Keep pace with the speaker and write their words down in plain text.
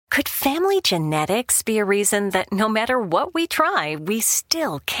Could family genetics be a reason that no matter what we try, we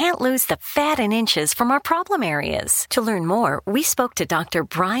still can't lose the fat and inches from our problem areas? To learn more, we spoke to Dr.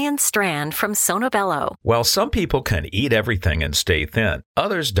 Brian Strand from Sonobello. While some people can eat everything and stay thin,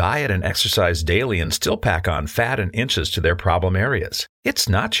 others diet and exercise daily and still pack on fat and inches to their problem areas. It's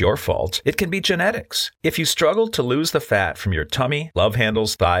not your fault. It can be genetics. If you struggle to lose the fat from your tummy, love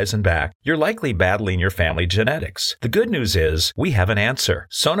handles, thighs, and back, you're likely battling your family genetics. The good news is we have an answer.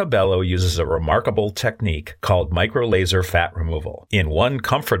 Sonobello uses a remarkable technique called microlaser fat removal. In one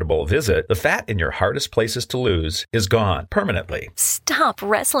comfortable visit, the fat in your hardest places to lose is gone permanently. Stop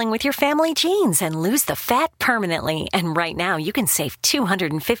wrestling with your family genes and lose the fat permanently. And right now, you can save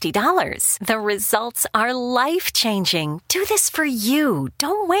 $250. The results are life-changing. Do this for you.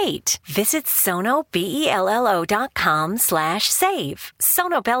 Don't wait. Visit sonobello.com/save.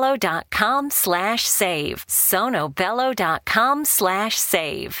 sonobello.com/save.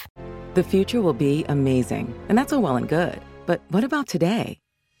 sonobello.com/save. The future will be amazing, and that's all well and good. But what about today?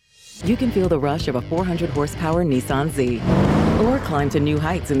 You can feel the rush of a 400-horsepower Nissan Z, or climb to new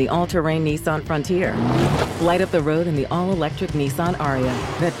heights in the all-terrain Nissan Frontier. Light up the road in the all-electric Nissan Ariya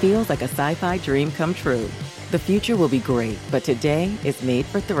that feels like a sci-fi dream come true. The future will be great, but today is made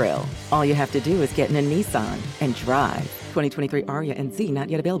for thrill. All you have to do is get in a Nissan and drive. 2023 Ariya and Z not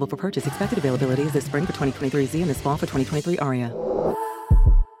yet available for purchase. Expected availability is this spring for 2023 Z and this fall for 2023 Ariya.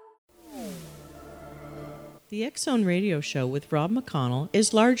 The X Zone Radio Show with Rob McConnell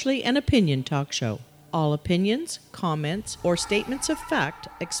is largely an opinion talk show. All opinions, comments, or statements of fact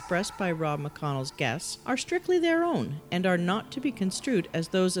expressed by Rob McConnell's guests are strictly their own and are not to be construed as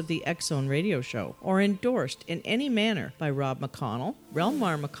those of the X Zone Radio Show or endorsed in any manner by Rob McConnell,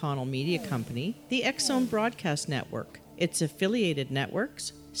 Relmar McConnell Media Company, the X Zone Broadcast Network, its affiliated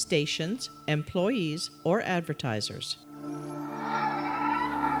networks, stations, employees, or advertisers.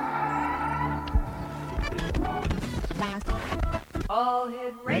 All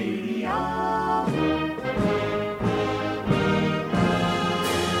Hit Radio.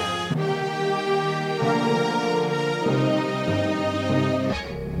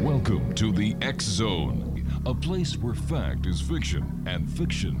 Welcome to the X Zone, a place where fact is fiction and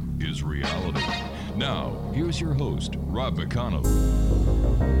fiction is reality. Now, here's your host, Rob McConnell.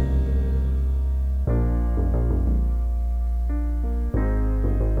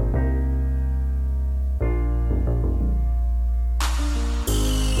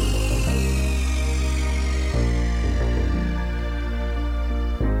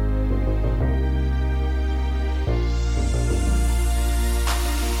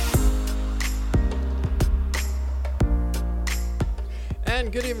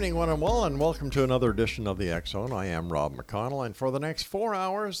 Good evening, one and all, and welcome to another edition of the X Zone. I am Rob McConnell, and for the next 4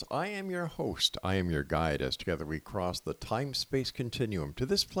 hours, I am your host. I am your guide as together we cross the time-space continuum to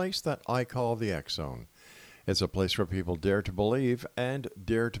this place that I call the X Zone. It's a place where people dare to believe and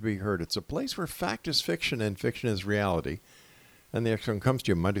dare to be heard. It's a place where fact is fiction and fiction is reality. And the X Zone comes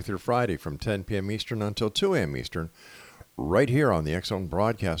to you Monday through Friday from 10 p.m. Eastern until 2 a.m. Eastern, right here on the X Zone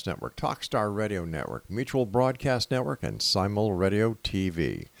Broadcast Network, Talkstar Radio Network, Mutual Broadcast Network, and Simul Radio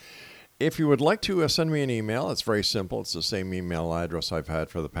TV. If you would like to send me an email, it's very simple. It's the same email address I've had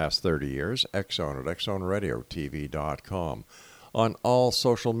for the past 30 years, xzone@xzoneradiotv.com. On all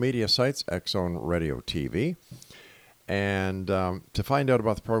social media sites, X Zone Radio TV. And to find out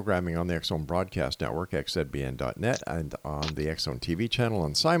about the programming on the X Zone Broadcast Network, xzbn.net, and on the X Zone TV channel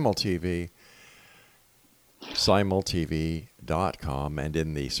on Simul TV, simultv.com, and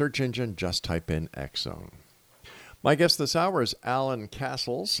in the search engine, just type in X Zone. My guest this hour is Alan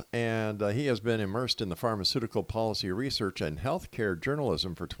CASSELS, and he has been immersed in the pharmaceutical policy research and healthcare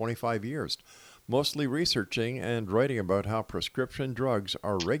journalism for 25 years, mostly researching and writing about how prescription drugs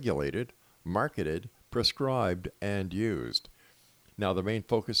are regulated, marketed, prescribed, and used. Now, the main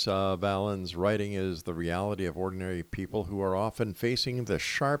focus of Alan's writing is the reality of ordinary people who are often facing the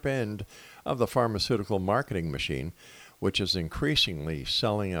sharp end of the pharmaceutical marketing machine, which is increasingly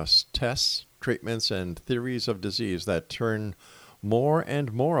selling us tests, treatments, and theories of disease that turn more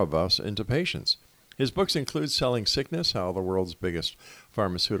and more of us into patients. His books include Selling Sickness, How the World's Biggest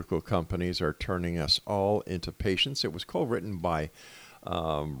Pharmaceutical Companies Are Turning Us All into Patients. It was co-written by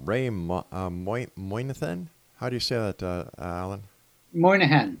Ray Moynihan. How do you say that, Alan?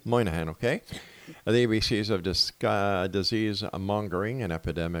 Moynihan, okay. The ABCs of disease mongering, an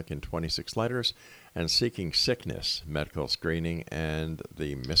epidemic in 26 letters, and Seeking Sickness, medical screening, and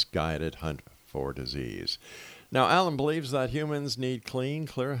the misguided hunt for disease. Now, Alan believes that humans need clean,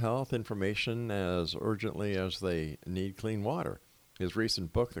 clear health information as urgently as they need clean water. His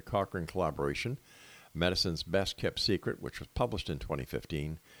recent book, The Cochrane Collaboration, Medicine's Best Kept Secret, which was published in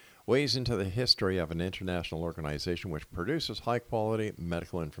 2015, weighs into the history of an international organization which produces high-quality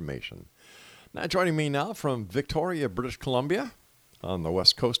medical information. Now, joining me now from Victoria, British Columbia, on the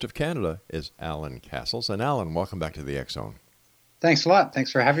west coast of Canada, is Alan CASSELS. And Alan, welcome back to the X Zone. Thanks a lot.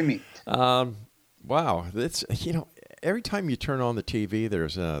 Thanks for having me. Wow, it's every time you turn on the TV,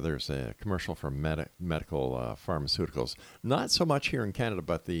 there's a commercial for medical pharmaceuticals. Not so much here in Canada,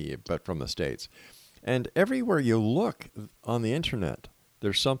 but from the States. And everywhere you look on the internet,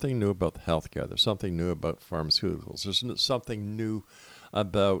 there's something new about healthcare. There's something new about pharmaceuticals. There's something new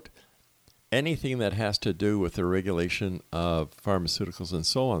about anything that has to do with the regulation of pharmaceuticals and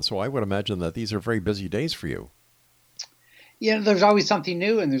so on. So I would imagine that these are very busy days for you. Yeah, there's always something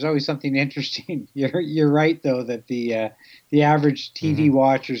new and there's always something interesting. You're right, though, that the average TV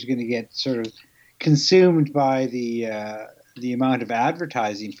watcher is going to get sort of consumed by the amount of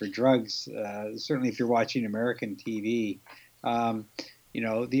advertising for drugs. Certainly, if you're watching American TV,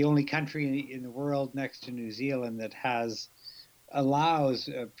 the only country in the world next to New Zealand that allows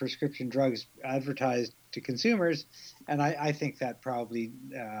prescription drugs advertised to consumers. And I think that probably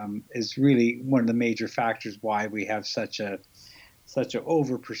is really one of the major factors why we have such a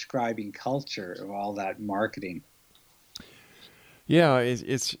over-prescribing culture of all that marketing. Yeah, is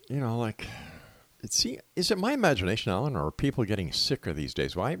it my imagination, Alan, or are people getting sicker these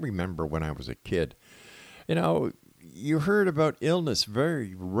days? Well, I remember when I was a kid, you heard about illness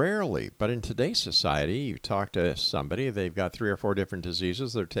very rarely, but in today's society, you talk to somebody, they've got 3 or 4 different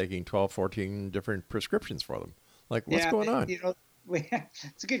diseases, they're taking 12, 14 different prescriptions for them. Like, what's going on?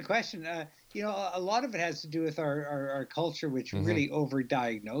 It's a good question. A lot of it has to do with our culture, which really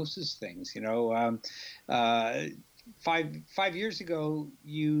overdiagnoses things. 5 years ago,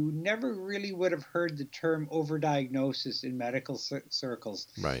 you never really would have heard the term overdiagnosis in medical circles.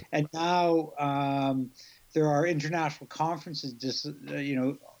 Right. And now there are international conferences just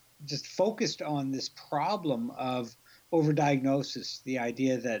focused on this problem of overdiagnosis, the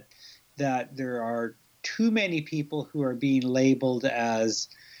idea that there are too many people who are being labeled as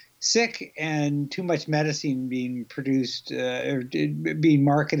sick and too much medicine being produced or being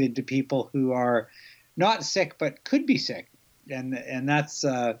marketed to people who are not sick but could be sick, and that's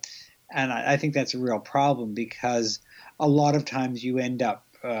and I think that's a real problem, because a lot of times you end up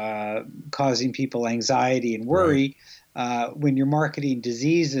causing people anxiety and worry when you're marketing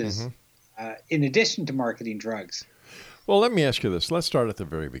diseases in addition to marketing drugs. Well, let me ask you this. Let's start at the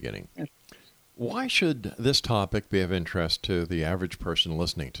very beginning. Why should this topic be of interest to the average person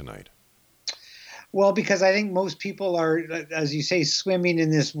listening tonight? Well, because I think most people are, as you say, swimming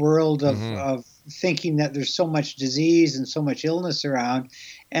in this world of thinking that there's so much disease and so much illness around.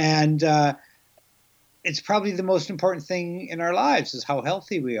 And it's probably the most important thing in our lives is how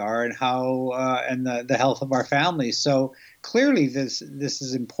healthy we are and how and the health of our families. So clearly this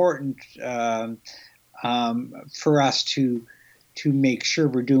is important for us to make sure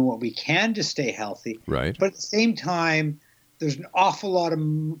we're doing what we can to stay healthy. Right. But at the same time, there's an awful lot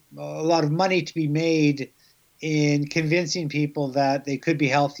of money to be made in convincing people that they could be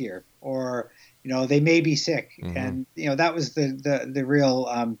healthier, or they may be sick. And that was the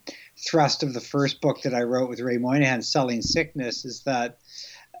real thrust of the first book that I wrote with Ray Moynihan, Selling Sickness, is that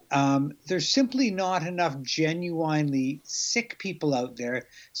there's simply not enough genuinely sick people out there.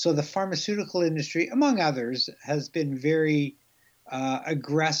 So the pharmaceutical industry, among others, has been very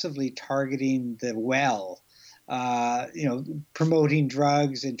aggressively targeting the well, promoting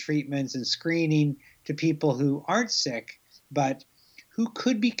drugs and treatments and screening to people who aren't sick, but who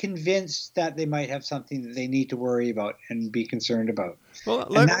could be convinced that they might have something that they need to worry about and be concerned about. Well,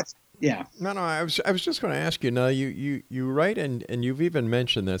 yeah. No, I was just going to ask you. Now, you write and you've even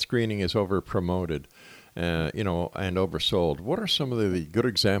mentioned that screening is over promoted, and oversold. What are some of the good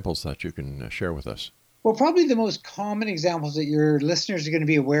examples that you can share with us? Well, probably the most common examples that your listeners are going to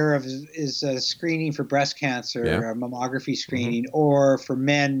be aware of is screening for breast cancer, mammography screening, or for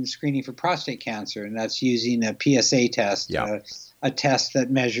men screening for prostate cancer, and that's using a PSA test, a test that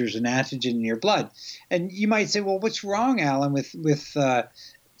measures an antigen in your blood. And you might say, well, what's wrong, Alan, with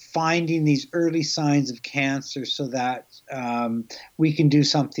finding these early signs of cancer so that we can do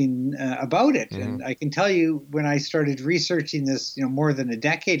something about it? And I can tell you, when I started researching this, more than a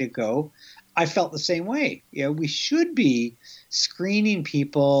decade ago, I felt the same way. We should be screening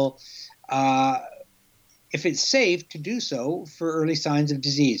people if it's safe to do so for early signs of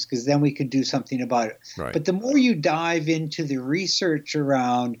disease, because then we could do something about it. Right. But the more you dive into the research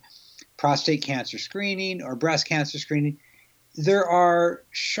around prostate cancer screening or breast cancer screening, there are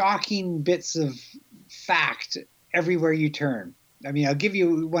shocking bits of fact everywhere you turn. I mean, I'll give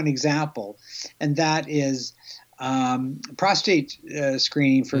you one example, and that is prostate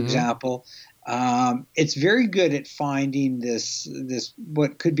screening, for example. It's very good at finding this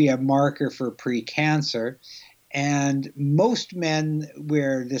what could be a marker for precancer. And most men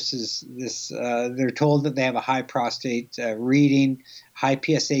where they're told that they have a high prostate reading, high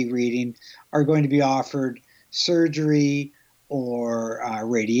PSA reading, are going to be offered surgery or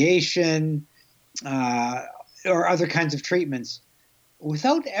radiation or other kinds of treatments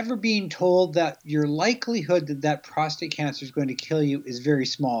without ever being told that your likelihood that prostate cancer is going to kill you is very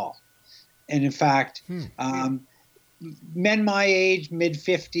small. And in fact, men my age,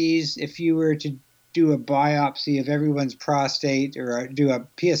 mid-50s, if you were to do a biopsy of everyone's prostate or do a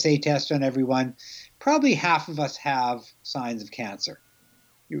PSA test on everyone, probably half of us have signs of cancer.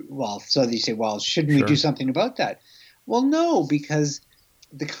 Well, so they say, well, shouldn't we do something about that? Well, no, because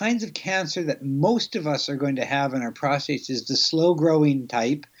the kinds of cancer that most of us are going to have in our prostates is the slow-growing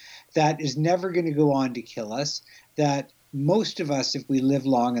type that is never going to go on to kill us, that most of us, if we live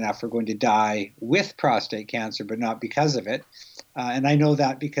long enough, are going to die with prostate cancer, but not because of it. And I know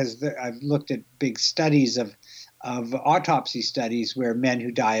that because I've looked at big studies of autopsy studies where men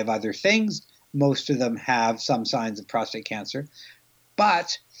who die of other things, most of them have some signs of prostate cancer.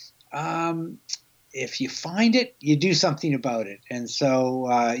 But if you find it, you do something about it. And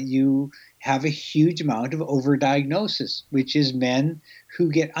so you have a huge amount of overdiagnosis, which is men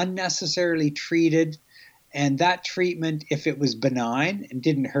who get unnecessarily treated. And that treatment, if it was benign and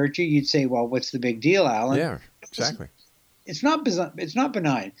didn't hurt you, you'd say, well, what's the big deal, Alan? Yeah, exactly. It's not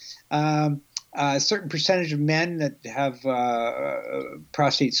benign. A certain percentage of men that have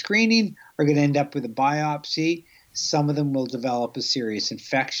prostate screening are going to end up with a biopsy. Some of them will develop a serious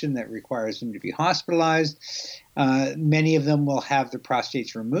infection that requires them to be hospitalized. Many of them will have their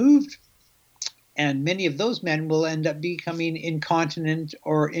prostates removed. And many of those men will end up becoming incontinent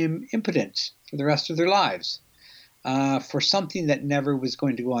or impotent for the rest of their lives for something that never was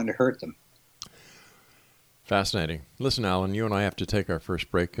going to go on to hurt them. Fascinating. Listen, Alan, you and I have to take our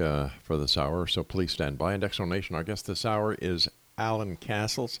first break for this hour, so please stand by. And Exo Nation, our guest this hour is Alan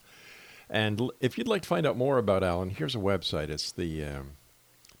CASSELS. And if you'd like to find out more about Alan, here's a website. It's the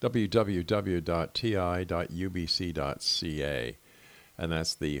www.ti.ubc.ca, and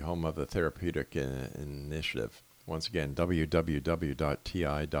that's the home of the Therapeutic Initiative. Once again, www.ti.ubc.ca.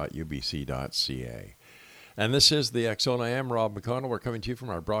 And this is the X Zone. I am Rob McConnell. We're coming to you from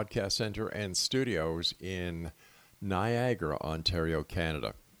our broadcast center and studios in Niagara, Ontario,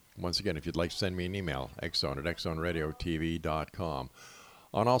 Canada. Once again, if you'd like to send me an email, xzone@xzoneradiotv.com.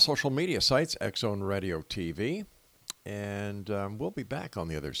 On all social media sites, X Zone Radio TV. And we'll be back on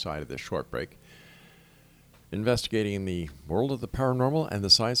the other side of this short break, investigating the world of the paranormal and the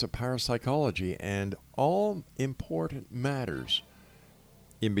science of parapsychology and all important matters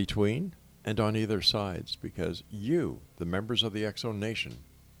in between and on either sides, because you, the members of the X Zone Nation,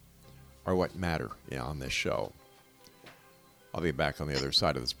 are what matter on this show. I'll be back on the other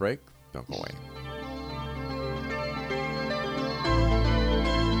side of this break. Don't go away.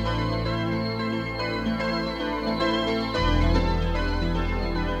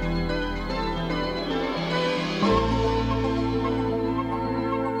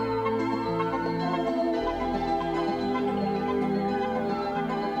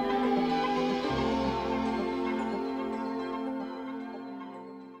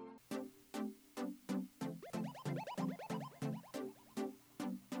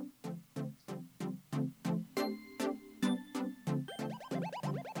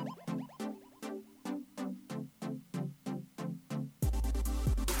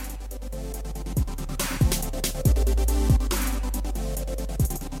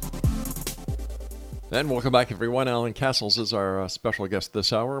 And welcome back, everyone. Alan CASSELS is our special guest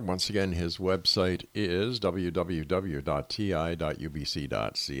this hour. Once again, his website is www.ti.ubc.ca.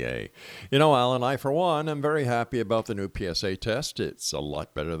 You know, Alan, I, for one, am very happy about the new PSA test. It's a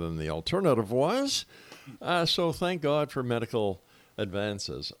lot better than the alternative was. So thank God for medical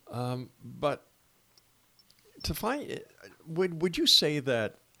advances. But to find, would you say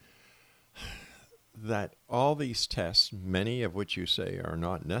that all these tests, many of which you say are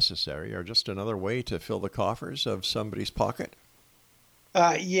not necessary, are just another way to fill the coffers of somebody's pocket?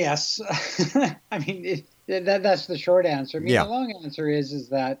 Yes. I mean, that's the short answer. I mean, The long answer is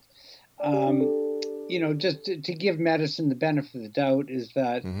that, just to give medicine the benefit of the doubt is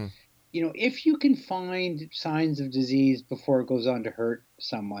that, if you can find signs of disease before it goes on to hurt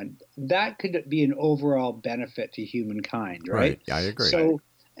someone, that could be an overall benefit to humankind, right? I agree. So,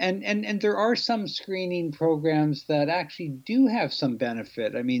 And there are some screening programs that actually do have some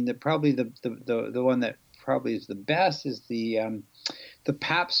benefit. I mean, probably the one that probably is the best is the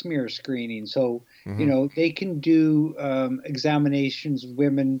Pap smear screening. So, you know, they can do examinations of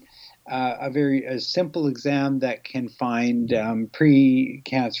women, a simple exam that can find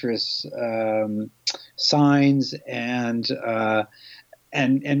pre-cancerous signs, and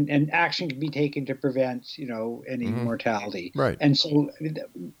action can be taken to prevent, you know, any mortality. Right. And so,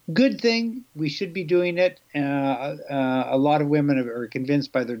 good thing, we should be doing it. A lot of women are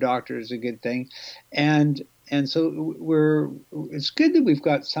convinced by their doctor it's a good thing, and so it's good that we've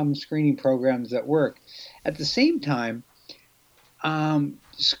got some screening programs that work. At the same time,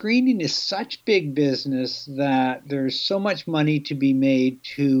 screening is such big business that there's so much money to be made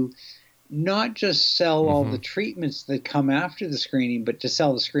to not just sell all the treatments that come after the screening, but to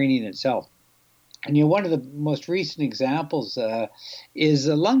sell the screening itself. And, you know, one of the most recent examples is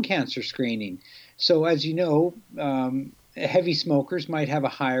lung cancer screening. So, as you know, heavy smokers might have a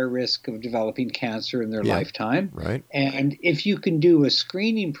higher risk of developing cancer in their lifetime. Right. And if you can do a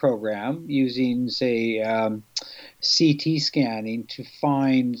screening program using, say, CT scanning to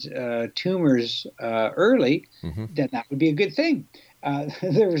find tumors early, then that would be a good thing.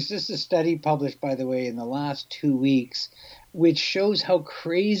 There was just a study published, by the way, in the last 2 weeks, which shows how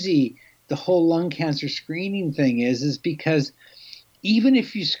crazy the whole lung cancer screening thing is because even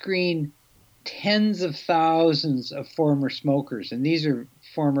if you screen tens of thousands of former smokers, and these are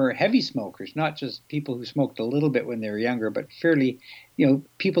former heavy smokers, not just people who smoked a little bit when they were younger, but fairly, you know,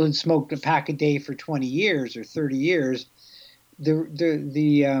 people who smoked a pack a day for 20 years or 30 years,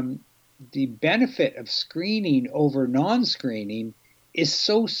 the benefit of screening over non-screening is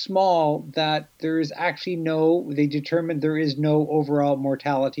so small that there is actually they determined there is no overall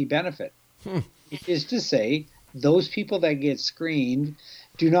mortality benefit. It is to say, those people that get screened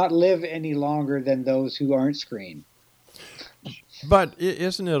do not live any longer than those who aren't screened. But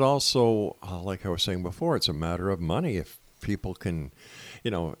isn't it also, like I was saying before, it's a matter of money. If people can,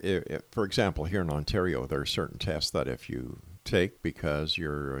 you know, if, for example, here in Ontario, there are certain tests that if you take because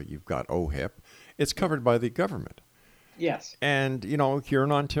you've got OHIP, it's covered by the government. Yes. And, you know, here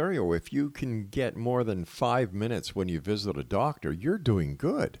in Ontario, if you can get more than 5 minutes when you visit a doctor, you're doing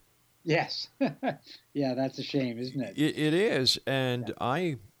good. Yes. Yeah, that's a shame, isn't it? It is. And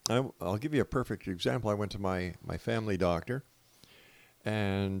I'll give you a perfect example. I went to my family doctor,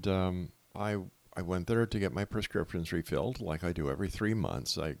 and I went there to get my prescriptions refilled like I do every 3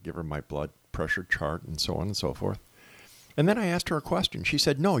 months. I give her my blood pressure chart and so on and so forth. And then I asked her a question. She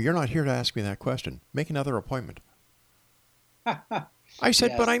said, "No, you're not here to ask me that question. Make another appointment." I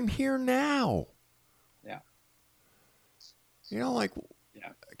said, Yes. "But I'm here now." Yeah. You know, like,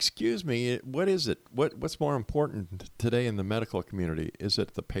 excuse me, what is it? What's more important today in the medical community? Is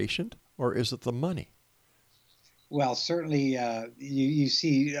it the patient or is it the money? Well, certainly you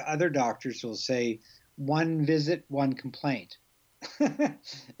see other doctors will say one visit, one complaint.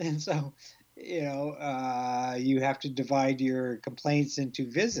 And so, you know, you have to divide your complaints into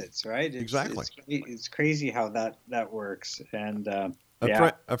visits, right? Exactly. It's crazy how that works. And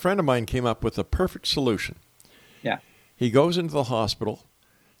A friend of mine came up with a perfect solution. Yeah. He goes into the hospital,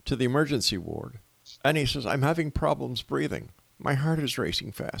 to the emergency ward, and he says, "I'm having problems breathing. My heart is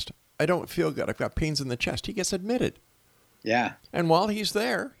racing fast. I don't feel good. I've got pains in the chest." He gets admitted. Yeah. And while he's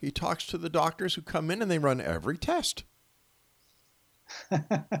there, he talks to the doctors who come in and they run every test.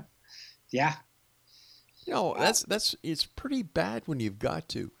 Yeah. You know, it's pretty bad when you've got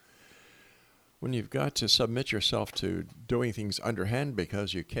to submit yourself to doing things underhand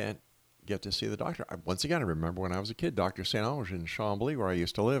because you can't get to see the doctor. Once again, I remember when I was a kid, Dr. St. Ange in Chambly, where I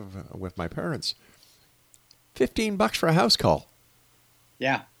used to live with my parents, $15 for a house call.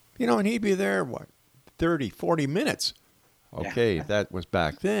 Yeah. You know, and he'd be there, 30, 40 minutes. Okay, Yeah. that was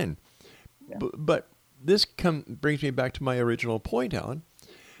back then. Yeah. But this brings me back to my original point, Alan.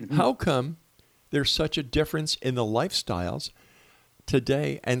 Mm-hmm. How come there's such a difference in the lifestyles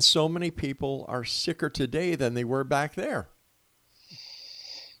today, and so many people are sicker today than they were back there?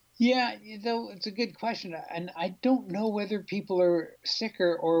 Yeah, it's a good question, and I don't know whether people are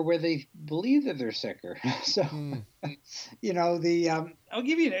sicker or whether they believe that they're sicker. So, you know, I'll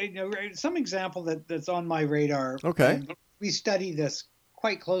give you some example that's on my radar. Okay. And we study this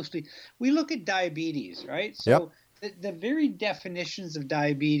quite closely. We look at diabetes, right? So the very definitions of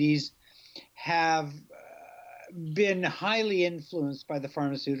diabetes have been highly influenced by the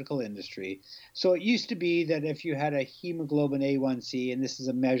pharmaceutical industry. So it used to be that if you had a hemoglobin A1C, and this is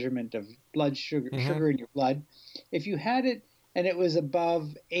a measurement of blood sugar in your blood, if you had it and it was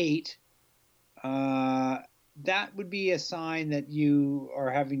above 8, that would be a sign that you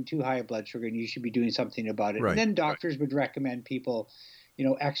are having too high a blood sugar and you should be doing something about it. Right. And then doctors would recommend people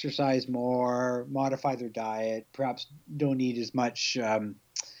exercise more, modify their diet, perhaps don't eat as much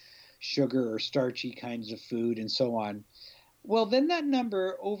sugar or starchy kinds of food, and so on. Well, then that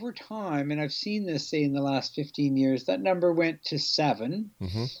number over time, and I've seen this, say, in the last 15 years, that number went to 7.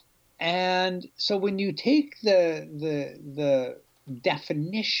 Mm-hmm. And so when you take the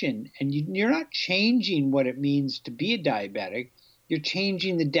definition, and you're not changing what it means to be a diabetic, you're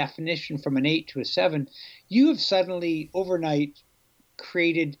changing the definition from an 8 to a 7, you have suddenly overnight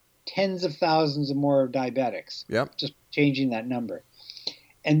created tens of thousands of more diabetics. Yep. Just changing that number.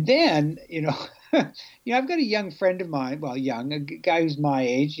 And then, I've got a young friend of mine, a guy who's my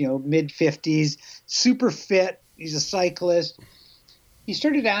age, mid-50s, super fit. He's a cyclist. He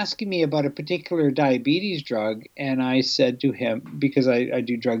started asking me about a particular diabetes drug, and I said to him, because I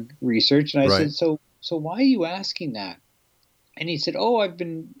do drug research, and I said, so why are you asking that? And he said, I've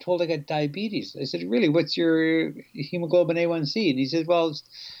been told I got diabetes. I said, really, what's your hemoglobin A1C? And he said, well, it's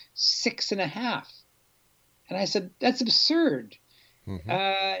 6.5. And I said, that's absurd. Mm-hmm.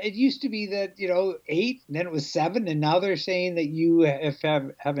 It used to be that, 8, and then it was 7, and now they're saying that you have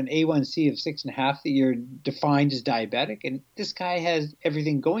an A1C of 6.5, that you're defined as diabetic. And this guy has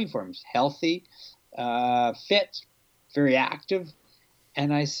everything going for him. He's healthy, fit, very active.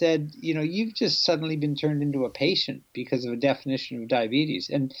 And I said, you've just suddenly been turned into a patient because of a definition of diabetes.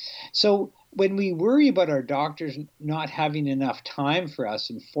 And so when we worry about our doctors not having enough time for us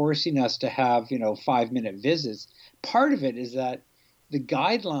and forcing us to have, 5-minute visits, part of it is that the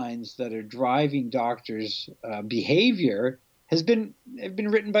guidelines that are driving doctors' behavior have been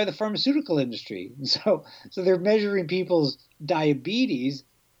written by the pharmaceutical industry. And so they're measuring people's diabetes,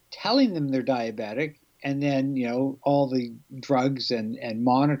 telling them they're diabetic, and then, all the drugs and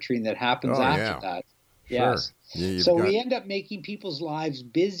monitoring that happens after that. Sure. Yes. Yeah, we end up making people's lives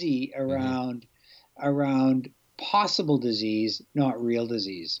busy around possible disease, not real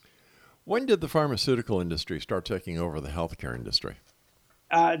disease. When did the pharmaceutical industry start taking over the healthcare industry?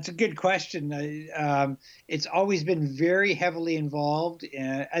 It's a good question. It's always been very heavily involved.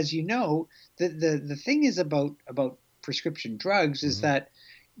 As you know, the thing is about prescription drugs is that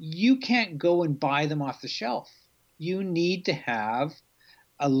you can't go and buy them off the shelf. You need to have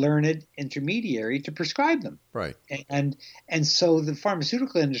a learned intermediary to prescribe them. Right. And so the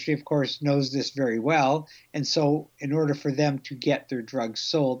pharmaceutical industry, of course, knows this very well. And so in order for them to get their drugs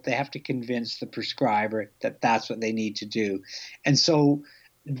sold, they have to convince the prescriber that that's what they need to do. And so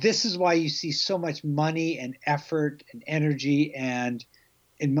this is why you see so much money and effort and energy and,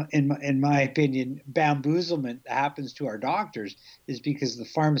 in my opinion, bamboozlement that happens to our doctors, is because the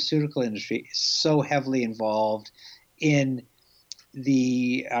pharmaceutical industry is so heavily involved in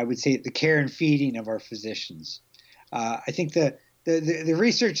the care and feeding of our physicians. I think the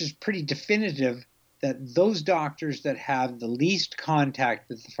research is pretty definitive that those doctors that have the least contact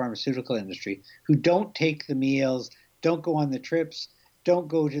with the pharmaceutical industry, who don't take the meals, don't go on the trips, don't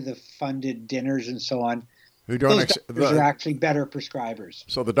go to the funded dinners and so on, those doctors are actually better prescribers.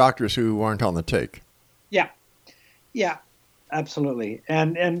 So the doctors who aren't on the take. Yeah, absolutely.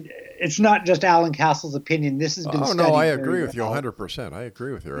 And it's not just Alan Cassell's opinion. This has been studied. I agree with you 100%. I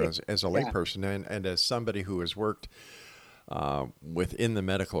agree with you as a layperson and as somebody who has worked within the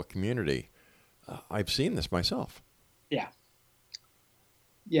medical community. I've seen this myself.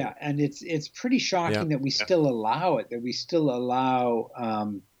 Yeah, and it's pretty shocking that we still allow it, that we still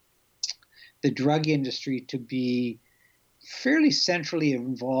allow the drug industry to be fairly centrally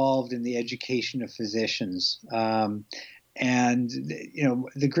involved in the education of physicians. And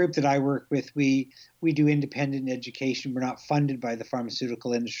the group that I work with, we do independent education. We're not funded by the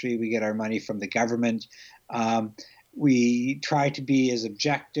pharmaceutical industry. We get our money from the government. We try to be as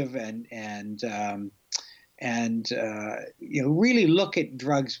objective and really look at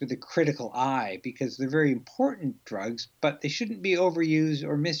drugs with a critical eye, because they're very important drugs, but they shouldn't be overused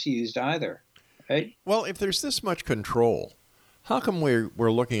or misused either. Right? Well, if there's this much control, how come we're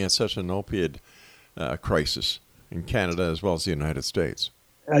looking at such an opioid crisis in Canada as well as the United States?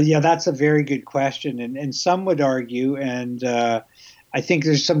 That's a very good question. And some would argue, and I think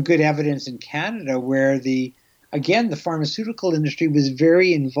there's some good evidence in Canada where the pharmaceutical industry was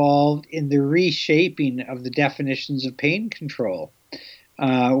very involved in the reshaping of the definitions of pain control,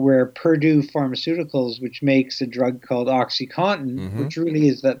 where Purdue Pharmaceuticals, which makes a drug called OxyContin, which really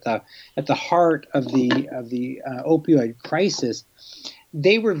is at the heart of the opioid crisis,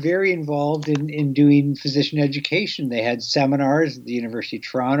 they were very involved in doing physician education. They had seminars at the University of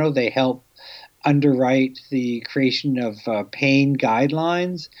Toronto. They helped underwrite the creation of pain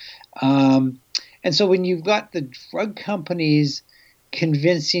guidelines. And so when you've got the drug companies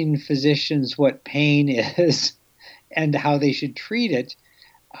convincing physicians what pain is and how they should treat it,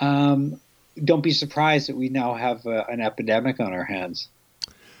 don't be surprised that we now have an epidemic on our hands.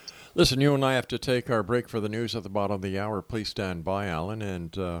 Listen, you and I have to take our break for the news at the bottom of the hour. Please stand by, Alan.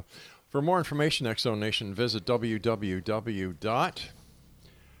 And for more information, X Zone Nation, visit www.ti.ubc.ca.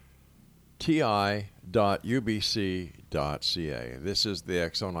 This is the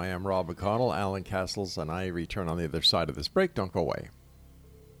X Zone. I am Rob McConnell, Alan CASSELS, and I return on the other side of this break. Don't go away.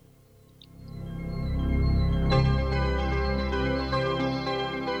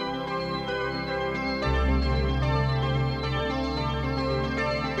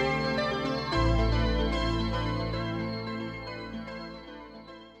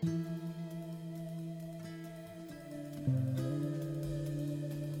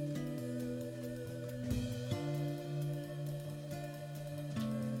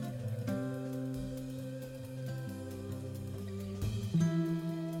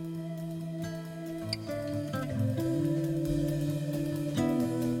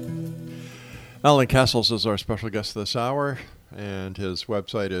 Alan CASSELS is our special guest this hour, and his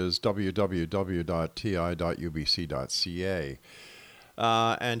website is www.ti.ubc.ca.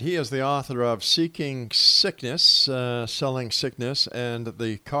 And he is the author of Seeking Sickness, Selling Sickness, and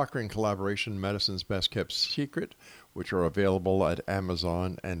the Cochrane collaboration, Medicine's Best Kept Secret, which are available at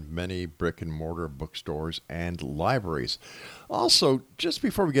Amazon and many brick-and-mortar bookstores and libraries. Also, just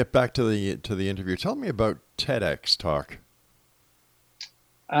before we get back to the interview, tell me about TEDx Talk.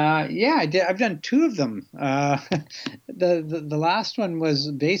 Yeah, I did. I've done two of them. The last one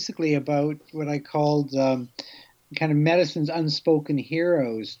was basically about what I called kind of medicine's unspoken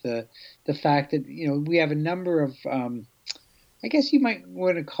heroes. The fact that we have a number of I guess you might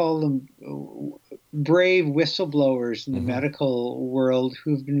want to call them brave whistleblowers in the medical world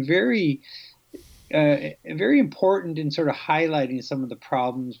who've been very important in sort of highlighting some of the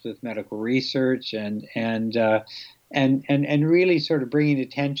problems with medical research and really sort of bringing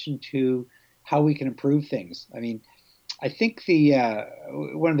attention to how we can improve things. I mean, I think the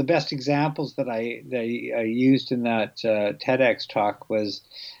one of the best examples that I used in that TEDx talk was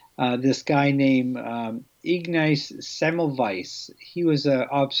this guy named Ignaz Semmelweis. He was an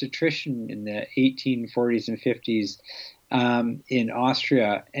obstetrician in the 1840s and 50s in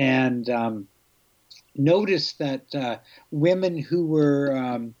Austria, and noticed that women who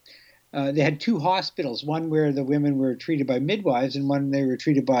were they had two hospitals, one where the women were treated by midwives and one they were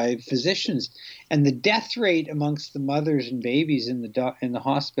treated by physicians. And the death rate amongst the mothers and babies in the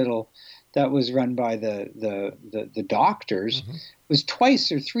hospital that was run by the doctors was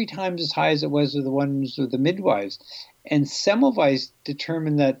twice or three times as high as it was with the ones with the midwives. And Semmelweis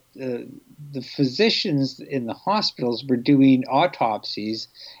determined that the physicians in the hospitals were doing autopsies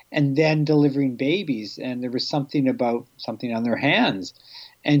and then delivering babies, and there was something on their hands.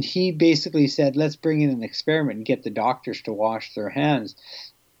 And he basically said, let's bring in an experiment and get the doctors to wash their hands.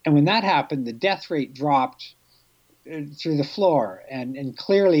 And when that happened, the death rate dropped through the floor. And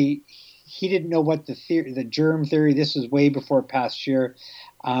clearly, he didn't know what the germ theory, this was way before Pasteur,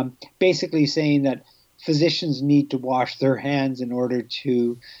 basically saying that physicians need to wash their hands in order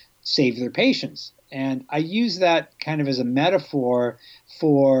to save their patients. And I use that kind of as a metaphor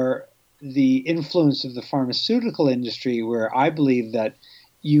for the influence of the pharmaceutical industry, where I believe that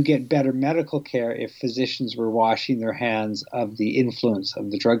you get better medical care if physicians were washing their hands of the influence of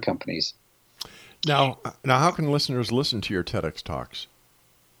the drug companies. Now, how can listeners listen to your TEDx talks?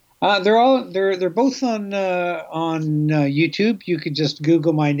 They're both on YouTube. You could just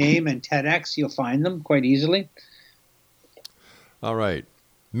Google my name and TEDx. You'll find them quite easily. All right.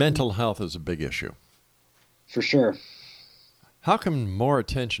 Mental health is a big issue. For sure. How come more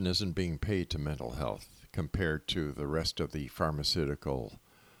attention isn't being paid to mental health compared to the rest of the pharmaceutical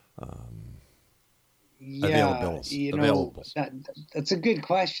availables? That's a good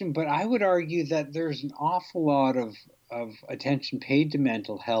question, but I would argue that there's an awful lot of attention paid to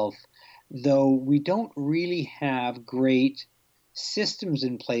mental health, though we don't really have great systems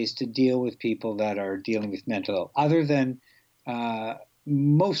in place to deal with people that are dealing with mental health, other than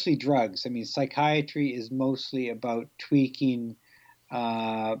mostly drugs. I mean, psychiatry is mostly about tweaking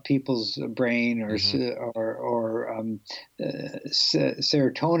people's brain or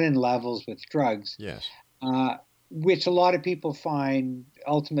serotonin levels with drugs. Yes. Which a lot of people find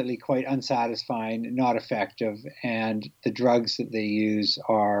ultimately quite unsatisfying, not effective, and the drugs that they use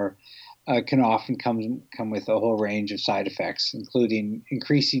can often come with a whole range of side effects, including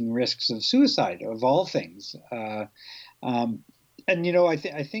increasing risks of suicide, of all things. And I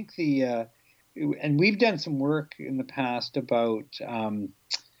think and we've done some work in the past about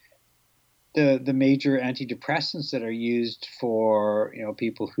the major antidepressants that are used for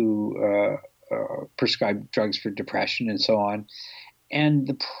people who prescribe drugs for depression and so on. And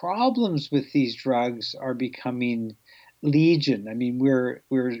the problems with these drugs are becoming legion. I mean,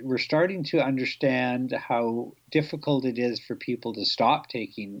 we're starting to understand how difficult it is for people to stop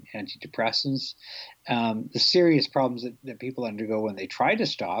taking antidepressants, the serious problems that people undergo when they try to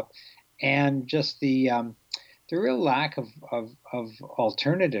stop, and just the real lack of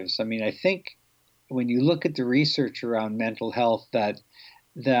alternatives. I mean, I think when you look at the research around mental health, that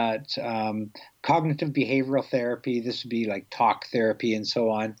cognitive behavioral therapy, this would be like talk therapy and so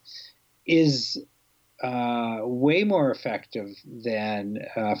on, is way more effective than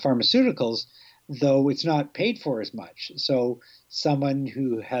pharmaceuticals, though it's not paid for as much. So someone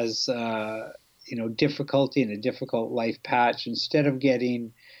who has difficulty in a difficult life patch, instead of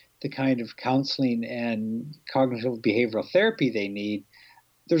getting the kind of counseling and cognitive behavioral therapy they need,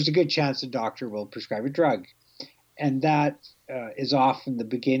 there's a good chance a doctor will prescribe a drug. And that is often the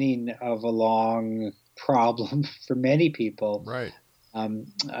beginning of a long problem for many people. Right.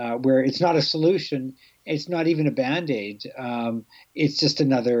 Where it's not a solution, it's not even a Band-Aid. It's just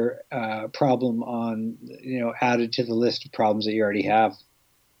another problem on, added to the list of problems that you already have.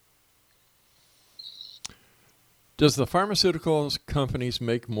 Does the pharmaceuticals companies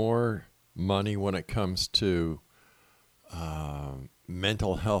make more money when it comes to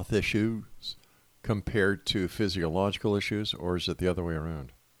mental health issues compared to physiological issues, or is it the other way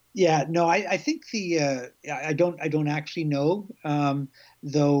around? Yeah, no, I think I don't actually know,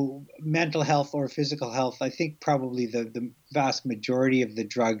 though mental health or physical health, I think probably the vast majority of the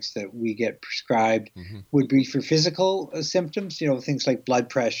drugs that we get prescribed would be for physical symptoms, things like blood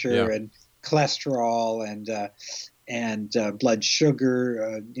pressure and cholesterol and blood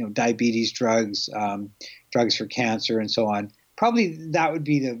sugar, diabetes drugs, drugs for cancer and so on. Probably that would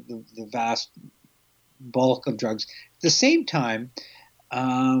be the vast bulk of drugs. At the same time,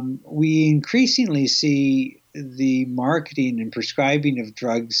 we increasingly see the marketing and prescribing of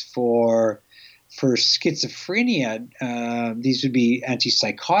drugs for schizophrenia. These would be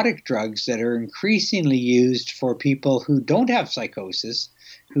antipsychotic drugs that are increasingly used for people who don't have psychosis,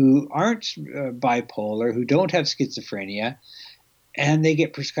 who aren't bipolar, who don't have schizophrenia, and they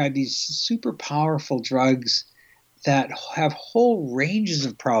get prescribed these super powerful drugs that have whole ranges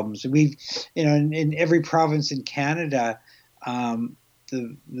of problems. We've, in every province in Canada, a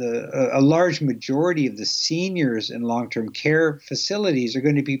large majority of the seniors in long-term care facilities are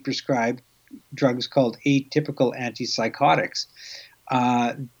going to be prescribed drugs called atypical antipsychotics.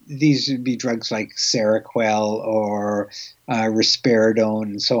 These would be drugs like Seroquel or risperidone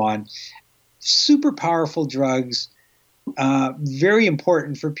and so on. Super powerful drugs, very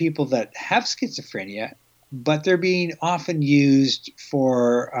important for people that have schizophrenia, but they're being often used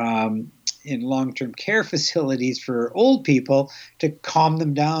for in long-term care facilities for old people to calm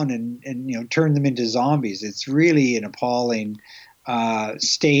them down and turn them into zombies. It's really an appalling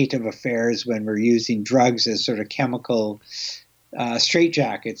state of affairs when we're using drugs as sort of chemical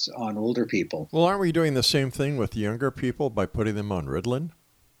straitjackets on older people. Well, aren't we doing the same thing with younger people by putting them on Ritalin?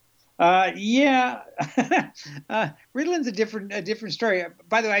 Yeah, Ritalin's a different story.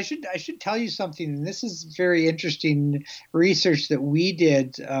 By the way, I should tell you something. And this is very interesting research that we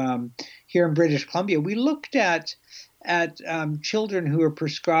did here in British Columbia. We looked at children who are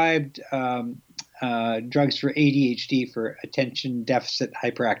prescribed drugs for ADHD, for attention deficit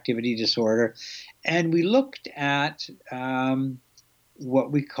hyperactivity disorder, and we looked at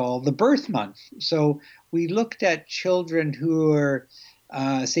what we call the birth month. So we looked at children who are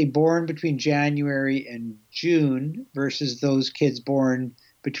say born between January and June versus those kids born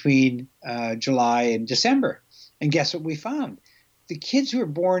between July and December. And guess what we found? The kids who were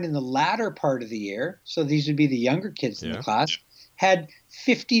born in the latter part of the year, so these would be the younger kids in the class, had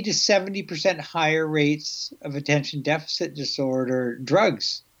 50 to 70% higher rates of attention deficit disorder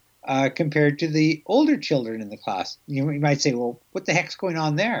drugs compared to the older children in the class. You might say, well, what the heck's going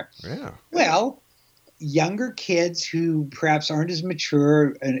on there? Yeah. Well, younger kids who perhaps aren't as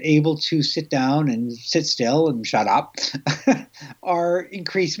mature and able to sit down and sit still and shut up are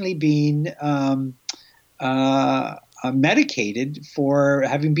increasingly being medicated for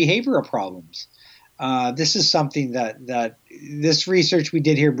having behavioral problems. This is something that this research we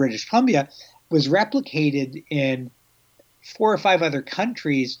did here in British Columbia was replicated in 4 or 5 other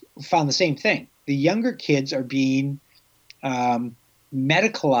countries, found the same thing. The younger kids are being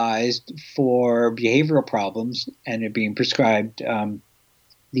medicalized for behavioral problems and are being prescribed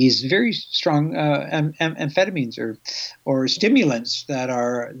these very strong amphetamines or stimulants that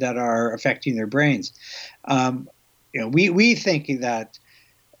are affecting their brains. We think that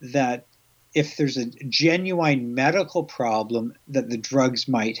if there's a genuine medical problem, that the drugs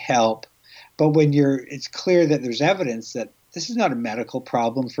might help. But when it's clear that there's evidence that this is not a medical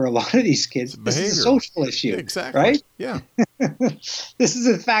problem for a lot of these kids. This is a social issue, yeah, exactly. Right? Yeah. This is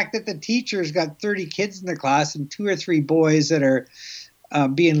the fact that the teacher's got 30 kids in the class and 2 or 3 boys that are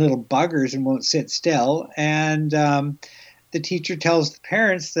being little buggers and won't sit still. And the teacher tells the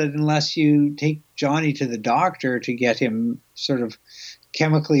parents that unless you take Johnny to the doctor to get him sort of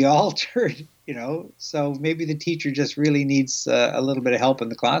chemically altered, so maybe the teacher just really needs a little bit of help in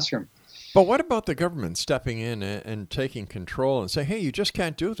the classroom. But what about the government stepping in and taking control and say, hey, you just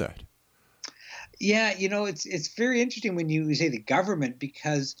can't do that? Yeah, it's very interesting when you say the government,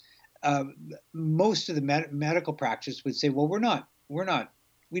 because most of the medical practice would say, well, we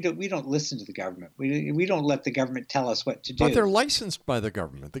don't listen to the government. We don't let the government tell us what to do. But they're licensed by the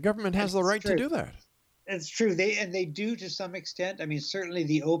government. The government has the right to do that. It's true. They do to some extent. I mean, certainly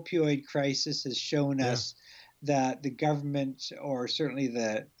the opioid crisis has shown us that the government, or certainly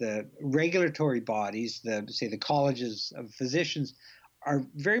the regulatory bodies, the colleges of physicians, are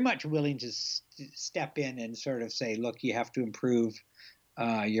very much willing to step in and sort of say, look, you have to improve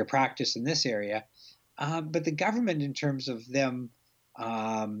your practice in this area. But the government, in terms of them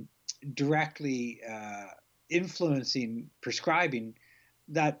directly influencing prescribing,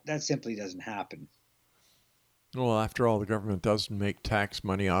 that simply doesn't happen. Well, after all, the government does make tax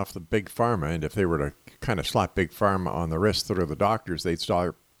money off the big pharma, and if they were to kind of slap big pharma on the wrist through the doctors,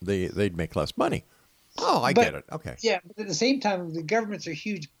 they'd make less money. Oh, I get it. Okay. Yeah, but at the same time, the governments are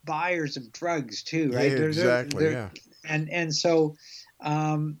huge buyers of drugs too, right? Yeah, exactly. And so,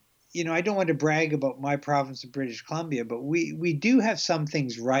 I don't want to brag about my province of British Columbia, but we do have some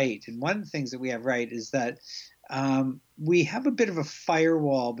things right. And one of the things that we have right is that we have a bit of a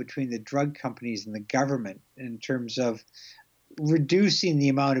firewall between the drug companies and the government in terms of reducing the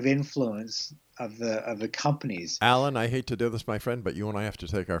amount of influence of the companies. Alan, I hate to do this, my friend, but you and I have to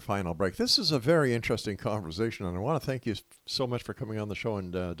take our final break. This is a very interesting conversation, and I want to thank you so much for coming on the show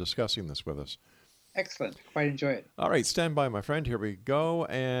and discussing this with us. Excellent. Quite enjoy it. All right, stand by, my friend. Here we go.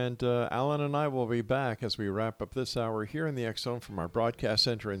 And Alan and I will be back as we wrap up this hour here in the X Zone from our broadcast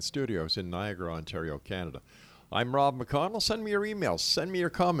center and studios in Niagara, Ontario, Canada. I'm Rob McConnell. Send me your emails. Send me your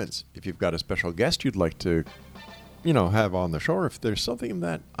comments. If you've got a special guest you'd like to, have on the show, or if there's something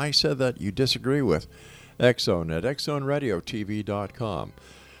that I said that you disagree with, X Zone at xzoneradiotv.com.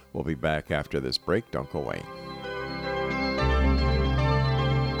 We'll be back after this break. Don't go away.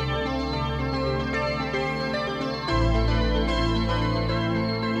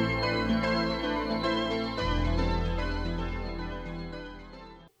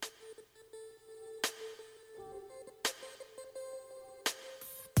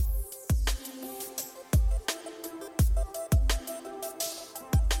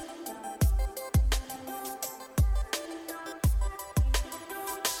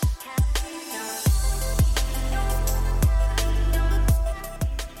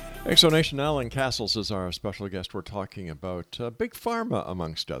 Exonation. Alan CASSELS is our special guest. We're talking about Big Pharma,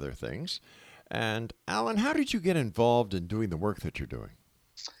 amongst other things. And Alan, how did you get involved in doing the work that you're doing?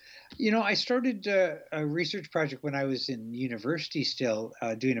 I started a research project when I was in university still,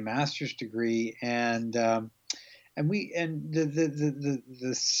 doing a master's degree, and the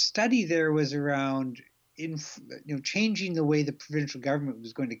study there was around changing the way the provincial government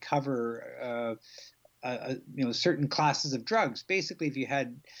was going to cover certain classes of drugs. Basically, if you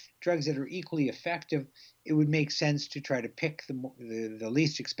had drugs that are equally effective, it would make sense to try to pick the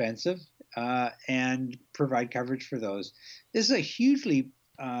least expensive and provide coverage for those. This is a hugely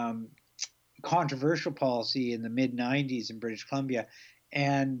controversial policy in the mid-90s in British Columbia,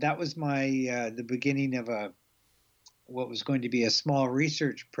 and that was the beginning of what was going to be a small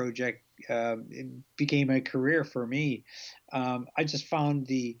research project. It became a career for me. I just found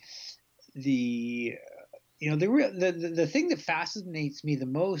the thing that fascinates me the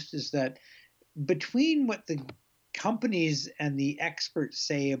most is that between what the companies and the experts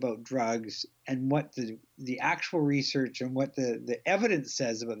say about drugs and what the actual research and what the evidence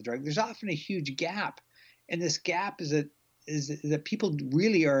says about the drug, there's often a huge gap. And this gap is that people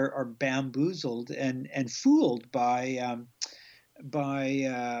really are bamboozled and fooled by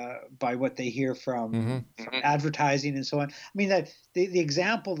what they hear from advertising and so on. I mean, that the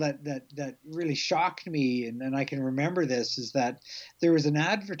example that really shocked me, and I can remember this, is that there was an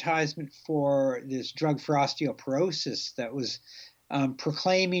advertisement for this drug for osteoporosis that was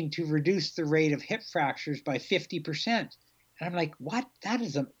proclaiming to reduce the rate of hip fractures by 50%. And I'm like, what? That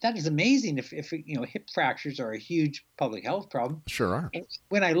is amazing. If hip fractures are a huge public health problem. Sure are. And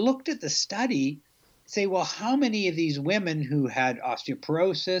when I looked at the study, say, well, how many of these women who had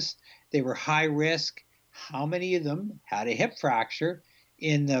osteoporosis, they were high risk, how many of them had a hip fracture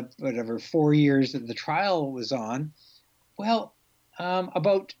in the 4 years that the trial was on?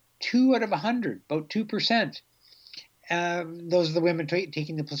 About 2 out of 100, about 2%. Those are the women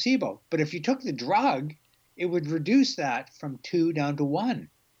taking the placebo. But if you took the drug, it would reduce that from 2 down to 1.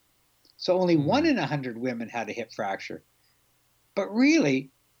 So only 1 in 100 women had a hip fracture. But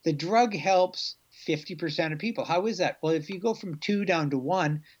really, the drug helps 50% of people. How is that? Well, if you go from 2 down to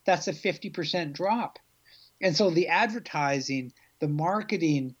 1, that's a 50% drop. And so the advertising, the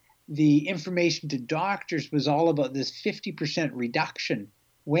marketing, the information to doctors was all about this 50% reduction,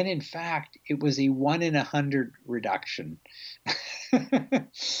 when in fact it was a 1 in 100 reduction.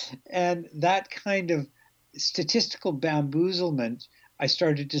 And that kind of statistical bamboozlement I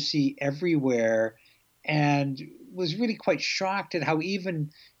started to see everywhere, and was really quite shocked at how even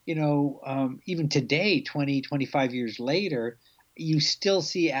today, 20, 25 years later, you still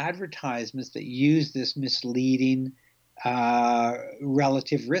see advertisements that use this misleading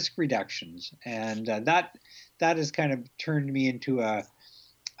relative risk reductions. And that has kind of turned me into an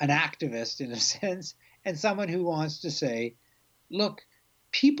activist in a sense, and someone who wants to say, look,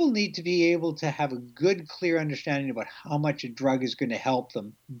 people need to be able to have a good, clear understanding about how much a drug is going to help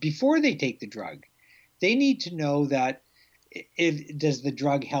them before they take the drug. They need to know that does the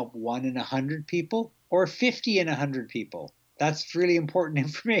drug help 1 in 100 people or 50 in 100 people? That's really important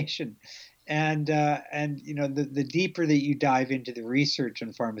information. And the deeper that you dive into the research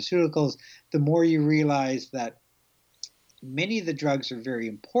on pharmaceuticals, the more you realize that many of the drugs are very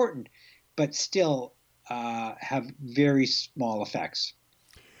important, but still have very small effects,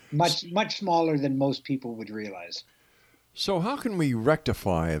 much smaller than most people would realize. So how can we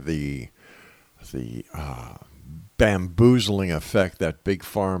rectify the bamboozling effect that big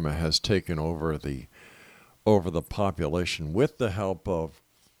pharma has taken over the population with the help of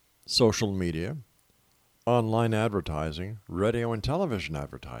social media, online advertising, radio and television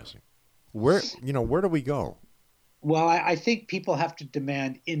advertising? Where do we go? Well, I think people have to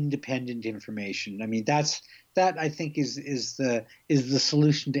demand independent information. I mean, that I think is the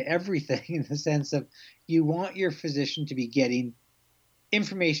solution to everything, in the sense of you want your physician to be getting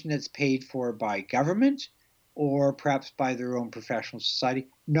information that's paid for by government or perhaps by their own professional society,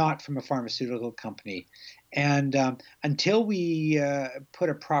 not from a pharmaceutical company. And until we put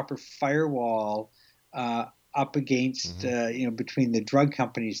a proper firewall up against, between the drug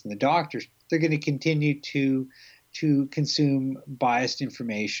companies and the doctors, they're going to continue to consume biased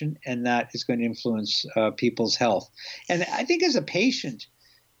information, and that is going to influence people's health. And I think as a patient,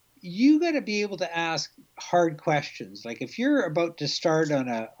 you got to be able to ask hard questions. Like if you're about to start on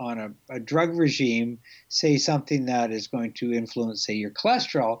a drug regime, say something that is going to influence, say, your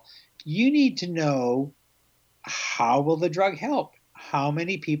cholesterol, you need to know, how will the drug help? How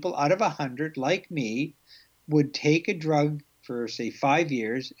many people out of 100, like me, would take a drug for, say, 5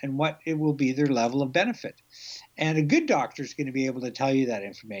 years, and what it will be their level of benefit? And a good doctor is going to be able to tell you that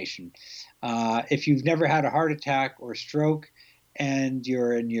information. If you've never had a heart attack or stroke, and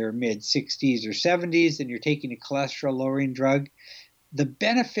you're in your mid-60s or 70s and you're taking a cholesterol-lowering drug, the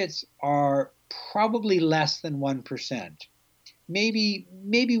benefits are probably less than 1%, maybe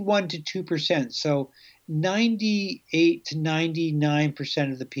 1 to 2%. So 98 to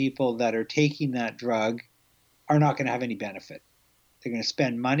 99% of the people that are taking that drug are not going to have any benefit. They're going to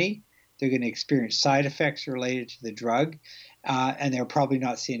spend money, they're going to experience side effects related to the drug, and they'll probably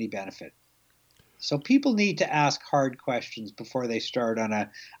not see any benefit. So people need to ask hard questions before they start on a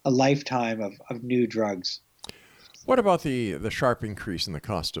lifetime of new drugs. What about the sharp increase in the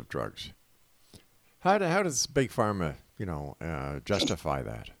cost of drugs? How does Big Pharma, justify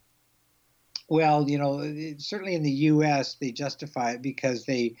that? Well, certainly in the U.S., they justify it because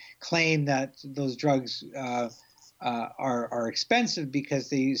they claim that those drugs are expensive because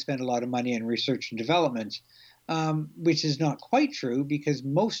they spend a lot of money in research and development. Which is not quite true, because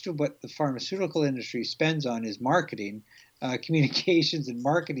most of what the pharmaceutical industry spends on is marketing, communications and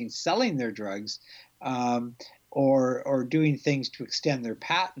marketing, selling their drugs, or doing things to extend their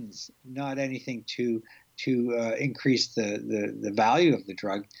patents, not anything to increase the value of the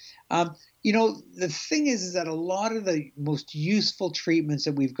drug. The thing is that a lot of the most useful treatments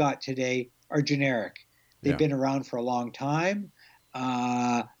that we've got today are generic. They've been around for a long time.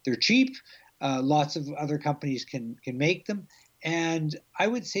 They're cheap. Lots of other companies can make them. And I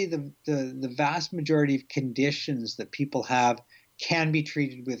would say the vast majority of conditions that people have can be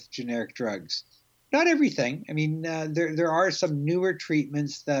treated with generic drugs. Not everything. I mean, there are some newer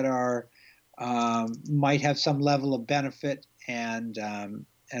treatments that might have some level of benefit and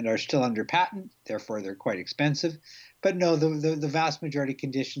are still under patent. Therefore, they're quite expensive. But no, the vast majority of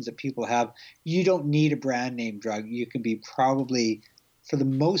conditions that people have, you don't need a brand name drug. You can be probably, for the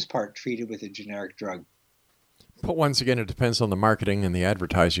most part, treated with a generic drug. But once again, it depends on the marketing and the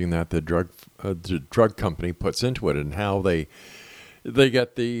advertising that the drug company puts into it, and how they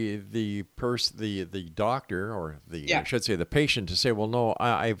get the doctor, or I should say the patient, to say, well, no,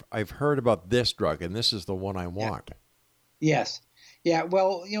 I've heard about this drug and this is the one I want. Yes. Yeah.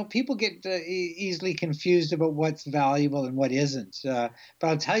 Well, people get easily confused about what's valuable and what isn't. But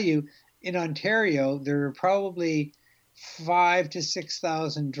I'll tell you, in Ontario, there are probably 5,000 to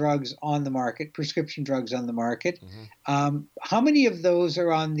 6,000 drugs on the market, prescription drugs on the market. Mm-hmm. How many of those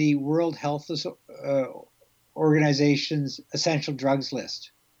are on the World Health Organization's essential drugs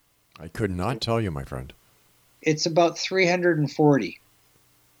list? I could not tell you, my friend. It's about 340.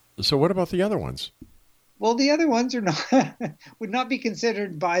 So what about the other ones? Well, the other ones are not would not be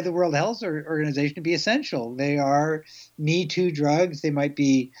considered by the World Health Organization to be essential. They are Me Too drugs. They might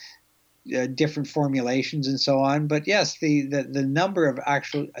be different formulations and so on. But yes, the number of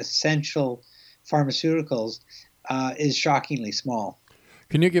actual essential pharmaceuticals is shockingly small.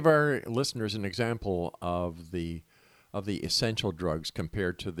 Can you give our listeners an example of the essential drugs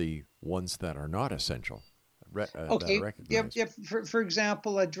compared to the ones that are not essential? Okay. For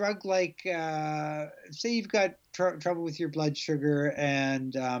example, a drug like, say you've got trouble with your blood sugar,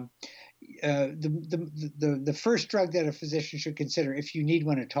 and the first drug that a physician should consider, if you need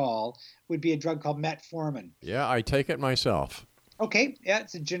one at all, would be a drug called metformin. Yeah, I take it myself. Okay, yeah,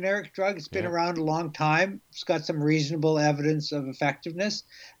 it's a generic drug. It's been around a long time. It's got some reasonable evidence of effectiveness,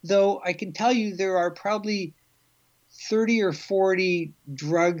 though I can tell you there are probably 30 or 40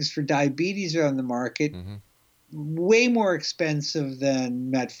 drugs for diabetes on the market, mm-hmm. way more expensive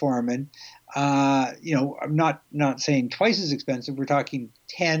than metformin. I'm not saying twice as expensive. We're talking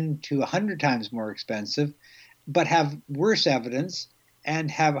 10 to 100 times more expensive, but have worse evidence and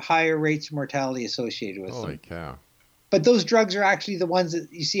have higher rates of mortality associated with them. Holy cow. But those drugs are actually the ones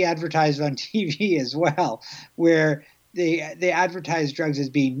that you see advertised on TV as well, where they advertise drugs as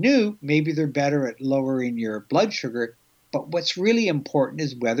being new. Maybe they're better at lowering your blood sugar, but what's really important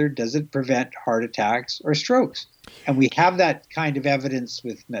is whether does it prevent heart attacks or strokes. And we have that kind of evidence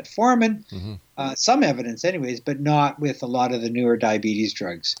with metformin, mm-hmm. Some evidence anyways, but not with a lot of the newer diabetes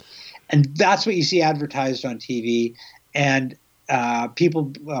drugs. And that's what you see advertised on TV. And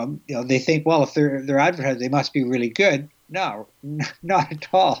people, they think, well, if they're advertised, they must be really good. No, not at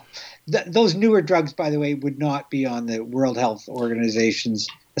all. Those newer drugs, by the way, would not be on the World Health Organization's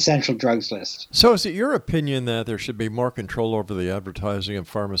essential drugs list. So is it your opinion that there should be more control over the advertising of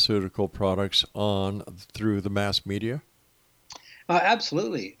pharmaceutical products through the mass media?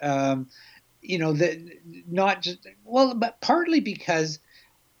 Absolutely. But partly because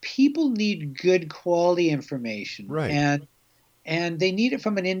people need good quality information. Right. And they need it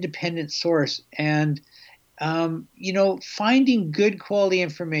from an independent source. And, finding good quality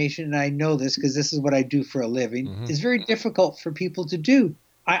information, and I know this because this is what I do for a living, mm-hmm. is very difficult for people to do.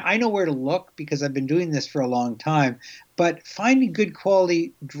 I know where to look because I've been doing this for a long time, but finding good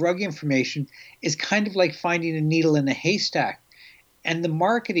quality drug information is kind of like finding a needle in a haystack, and the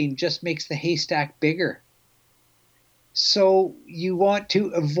marketing just makes the haystack bigger. So you want to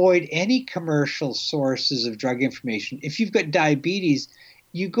avoid any commercial sources of drug information. If you've got diabetes,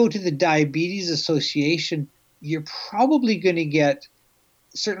 you go to the Diabetes Association, you're probably going to get,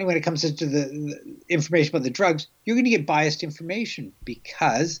 certainly when it comes to the information about the drugs, you're going to get biased information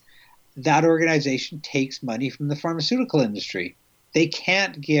because that organization takes money from the pharmaceutical industry. They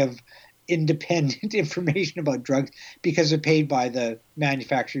can't give independent information about drugs because they're paid by the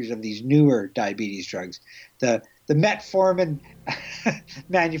manufacturers of these newer diabetes drugs. The metformin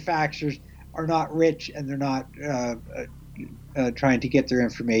manufacturers are not rich, and they're not trying to get their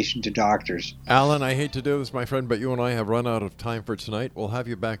information to doctors. Alan, I hate to do this, my friend, but you and I have run out of time for tonight. We'll have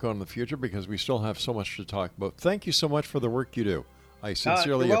you back on in the future because we still have so much to talk about. Thank you so much for the work you do. I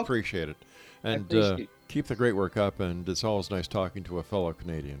sincerely appreciate it. And keep the great work up, and it's always nice talking to a fellow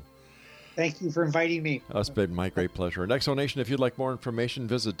Canadian. Thank you for inviting me. It's been my great pleasure. And Exonation, if you'd like more information,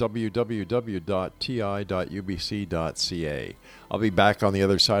 visit www.ti.ubc.ca. I'll be back on the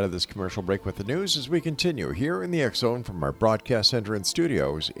other side of this commercial break with the news as we continue here in the X Zone from our broadcast center and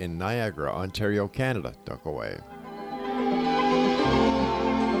studios in Niagara, Ontario, Canada. Don't go away.